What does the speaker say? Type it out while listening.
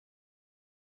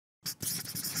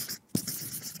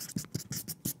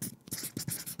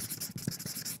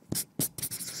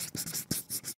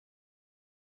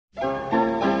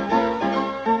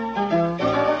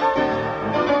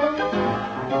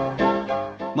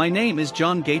My name is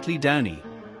John Gately Downey.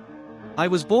 I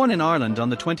was born in Ireland on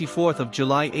the 24th of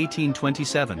July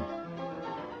 1827.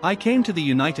 I came to the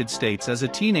United States as a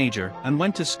teenager and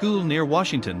went to school near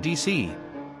Washington, D.C.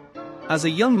 As a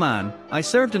young man, I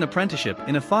served an apprenticeship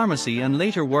in a pharmacy and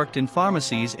later worked in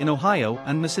pharmacies in Ohio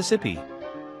and Mississippi.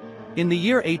 In the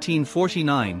year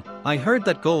 1849, I heard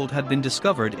that gold had been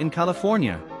discovered in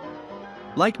California.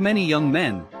 Like many young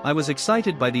men, I was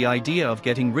excited by the idea of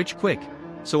getting rich quick,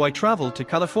 so I traveled to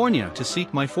California to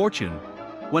seek my fortune.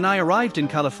 When I arrived in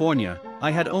California, I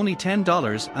had only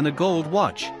 $10 and a gold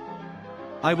watch.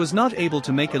 I was not able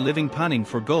to make a living panning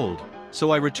for gold, so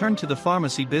I returned to the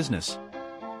pharmacy business.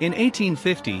 In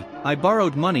 1850, I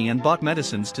borrowed money and bought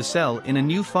medicines to sell in a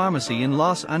new pharmacy in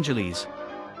Los Angeles.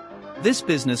 This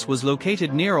business was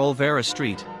located near Olvera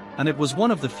Street, and it was one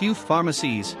of the few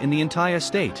pharmacies in the entire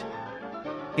state.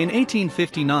 In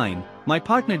 1859, my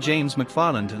partner James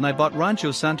McFarland and I bought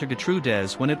Rancho Santa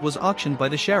Gertrudez when it was auctioned by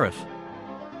the sheriff.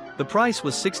 The price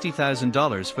was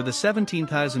 $60,000 for the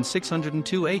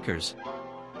 17,602 acres.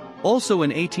 Also in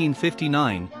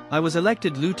 1859, I was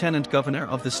elected Lieutenant Governor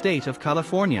of the state of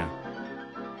California.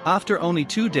 After only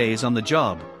 2 days on the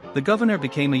job, the governor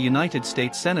became a United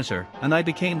States Senator and I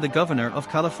became the Governor of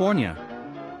California.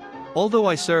 Although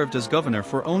I served as governor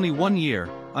for only 1 year,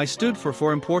 I stood for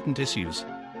 4 important issues.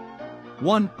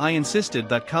 1. I insisted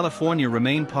that California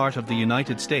remain part of the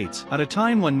United States at a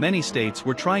time when many states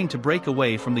were trying to break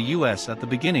away from the U.S. at the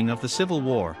beginning of the Civil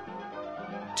War.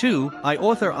 2. I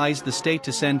authorized the state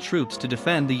to send troops to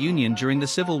defend the Union during the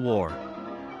Civil War.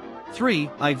 3.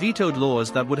 I vetoed laws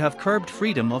that would have curbed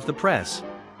freedom of the press.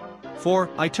 4.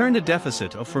 I turned a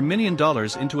deficit of $4 million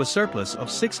into a surplus of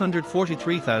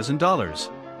 $643,000.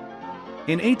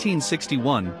 In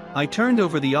 1861, I turned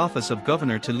over the office of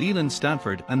governor to Leland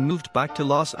Stanford and moved back to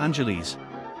Los Angeles.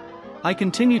 I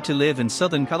continued to live in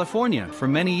Southern California for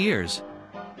many years.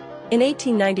 In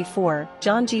 1894,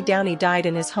 John G. Downey died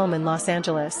in his home in Los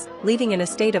Angeles, leaving an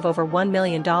estate of over $1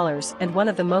 million and one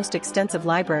of the most extensive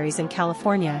libraries in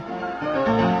California.